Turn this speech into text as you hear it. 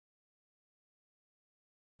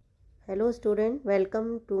Hello student,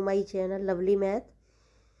 welcome to my channel Lovely Math.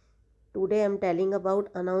 Today I am telling about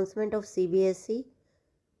announcement of CBse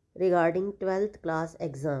regarding 12th class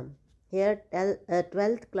exam. Here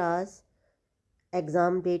 12th class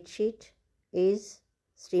exam date sheet is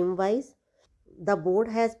stream wise. The board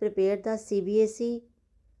has prepared the CBse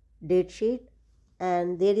date sheet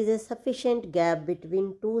and there is a sufficient gap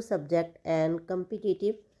between two subject and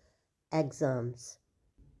competitive exams.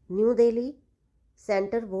 New Delhi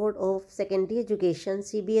Center Board of Secondary Education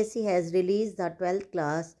CBse has released the 12th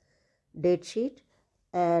class datesheet,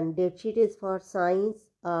 and datesheet is for science,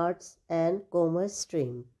 arts and commerce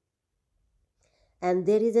stream, and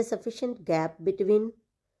there is a sufficient gap between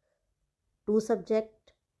two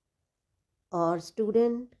subject और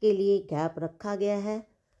student के लिए gap रखा गया है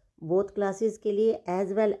both classes के लिए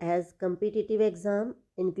as well as competitive exam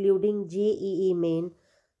including JEE main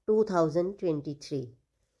 2023.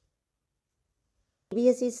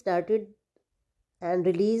 CBse started and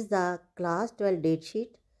released the class 12 date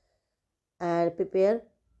sheet and prepare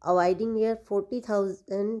avoiding year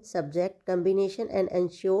 40,000 subject combination and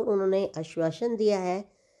ensure. उन्होंने आश्वासन दिया है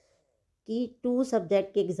कि 2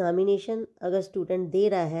 सब्जेक्ट के एग्ज़ामिनेशन अगर स्टूडेंट दे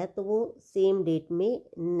रहा है तो वो सेम डेट में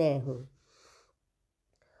न हो.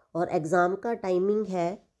 और एग्ज़ाम का टाइमिंग है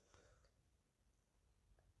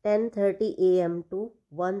 10:30 AM to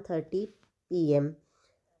 1:30 PM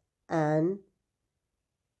and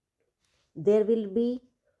there will be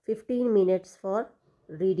 15 minutes for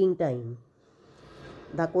reading time.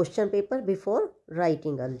 The question paper before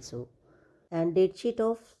writing also. And date sheet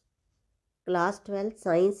of class 12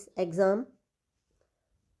 science exam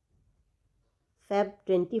Feb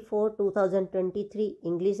 24 2023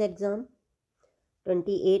 English exam,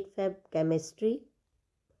 28 Feb chemistry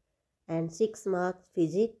and 6 marks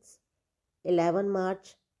physics, 11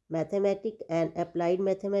 March mathematics and applied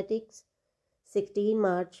mathematics, 16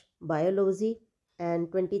 March biology and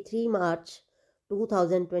 23 March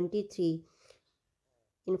 2023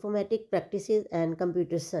 informatic practices and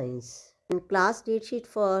computer science. And class date sheet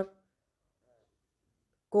for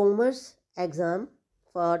commerce exam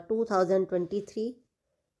for 2023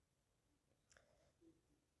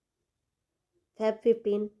 Feb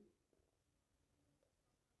 15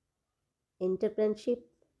 entrepreneurship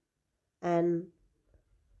and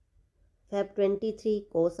Feb 23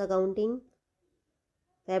 course accounting,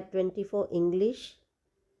 Feb 24 English,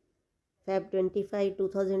 Feb 25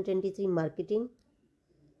 2023 marketing,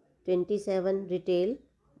 27 retail,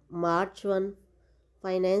 March 1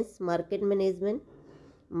 finance market management,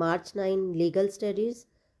 March 9 legal studies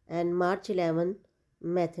and March 11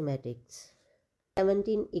 mathematics.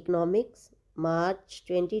 17 economics, March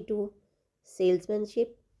 22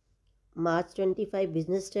 salesmanship, March 25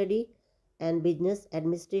 business study and business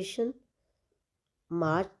administration,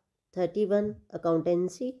 March 31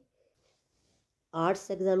 accountancy. Arts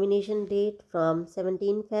examination date from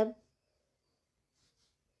 17 Feb.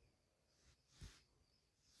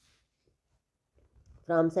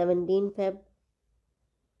 From 17 Feb,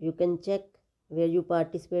 you can check where you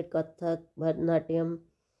participate Kathak, Bharatanatyam,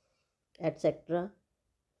 etc.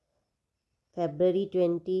 February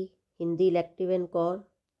 20 Hindi elective and core,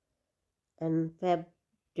 and Feb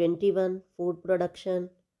 21 food production,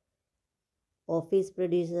 office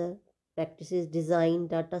producer, practices design,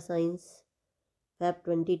 data science. Feb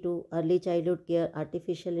 22 early childhood care,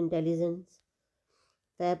 artificial intelligence.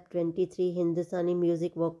 Feb 23 Hindustani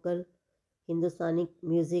music vocal, Hindustani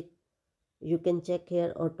music. You can check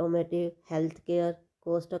here automotive, healthcare,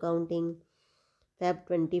 cost accounting. Feb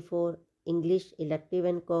 24 English elective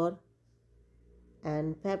and core,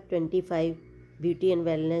 and Feb 25 beauty and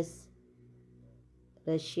wellness,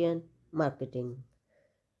 Russian marketing.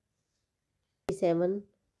 7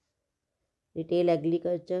 retail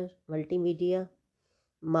agriculture multimedia,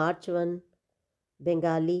 March 1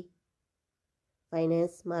 Bengali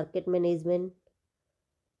finance market management,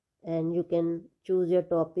 and you can choose your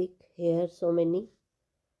topic here. So many.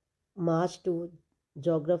 March 2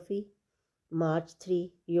 geography, March 3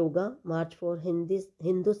 yoga, March 4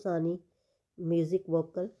 Hindustani music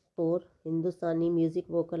vocal. For Hindustani music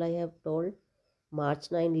vocal I have told. March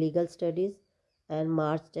 9 legal studies and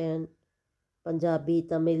March 10 Punjabi,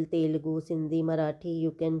 Tamil, Telugu, Sindhi, Marathi.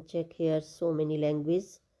 You can check here so many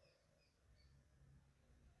languages.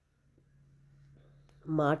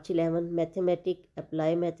 March 11 mathematics,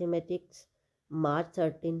 apply mathematics. March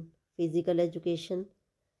 13 physical education.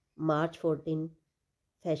 March 14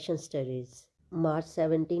 fashion studies. March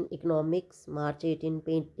 17 economics. March 18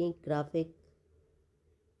 painting, graphic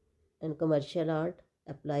and commercial art,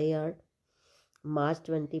 apply art. March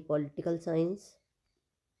 20 political science.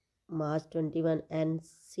 March 21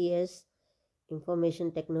 NCS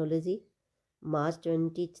Information Technology. March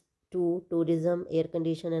 22, Tourism, Air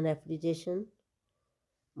Condition and Refrigeration.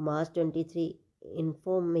 March 23,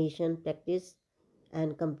 Information Practice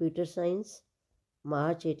and Computer Science.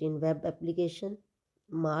 March 18, Web Application.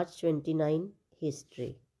 March 29,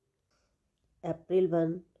 History. April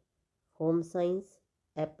 1, Home Science.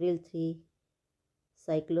 April 3,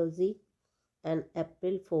 Psychology. And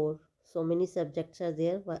April 4, so many subjects are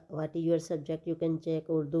there. What is your subject? You can check.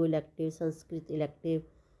 Urdu elective, Sanskrit elective,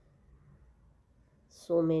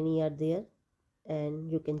 so many are there,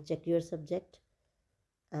 and you can check your subject.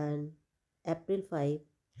 And April 5,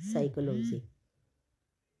 Psychology.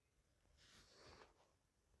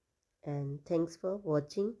 And thanks for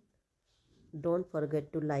watching. Don't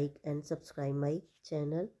forget to like and subscribe my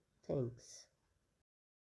channel. Thanks.